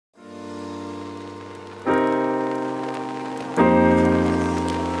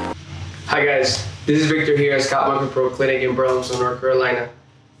Hi guys, this is Victor here at Scalp Micro Pro Clinic in Burlington, North Carolina.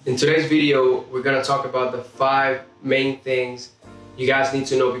 In today's video, we're going to talk about the 5 main things you guys need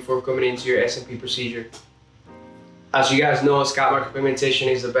to know before coming into your SMP procedure. As you guys know, scalp micropigmentation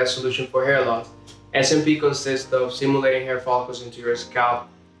is the best solution for hair loss. SMP consists of simulating hair follicles into your scalp,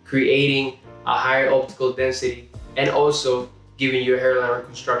 creating a higher optical density, and also giving you a hairline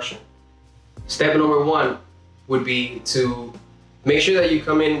reconstruction. Step number 1 would be to make sure that you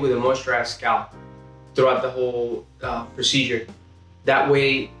come in with a moisturized scalp throughout the whole procedure. That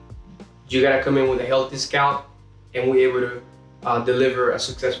way, you gotta come in with a healthy scalp and we're able to deliver a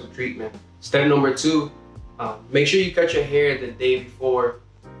successful treatment. Step number 2, make sure you cut your hair the day before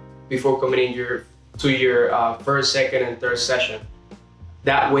coming in to your first, second, and third session.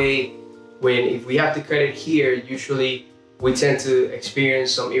 That way, if we have to cut it here, usually we tend to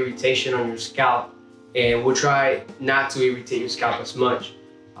experience some irritation on your scalp, and we'll try not to irritate your scalp as much.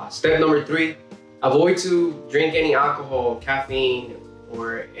 Step number 3, avoid to drink any alcohol, caffeine,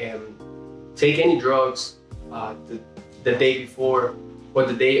 or take any drugs the day before or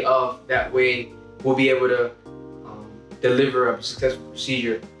the day of. That way we'll be able to deliver a successful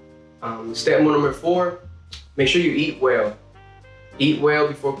procedure. Step number 4, make sure you eat well. Eat well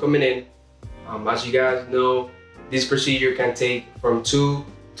before coming in. As you guys know, this procedure can take from 2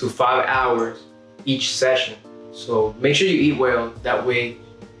 to 5 hours each session. So make sure you eat well, that way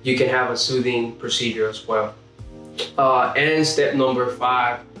you can have a soothing procedure as well. And step number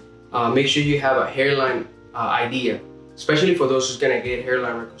 5, make sure you have a hairline idea, especially for those who's gonna get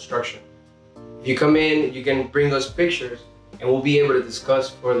hairline reconstruction. If you come in, you can bring us pictures and we'll be able to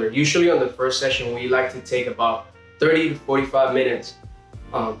discuss further. Usually on the first session, we like to take about 30 to 45 minutes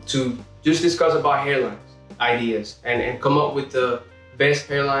to just discuss about hairlines, ideas, and come up with the best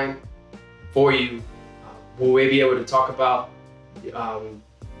hairline for you. We'll be able to talk about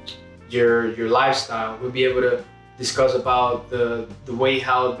your lifestyle. We'll be able to discuss about the way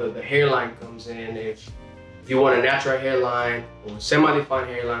how the hairline comes in. If you want a natural hairline or semi-defined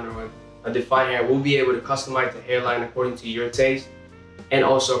hairline or a defined hair, we'll be able to customize the hairline according to your taste and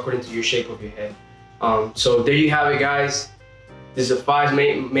also according to your shape of your head. So there you have it, guys. These are 5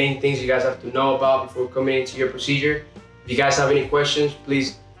 main things you guys have to know about before coming into your procedure. If you guys have any questions,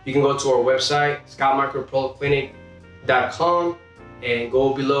 please, you can go to our website, scalpmicroproclinic.com, and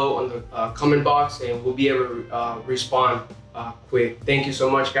go below on the comment box and we'll be able to respond quick. Thank you so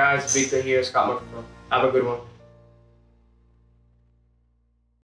much, guys. Victor here, Scalp Micro Pro. Have a good one.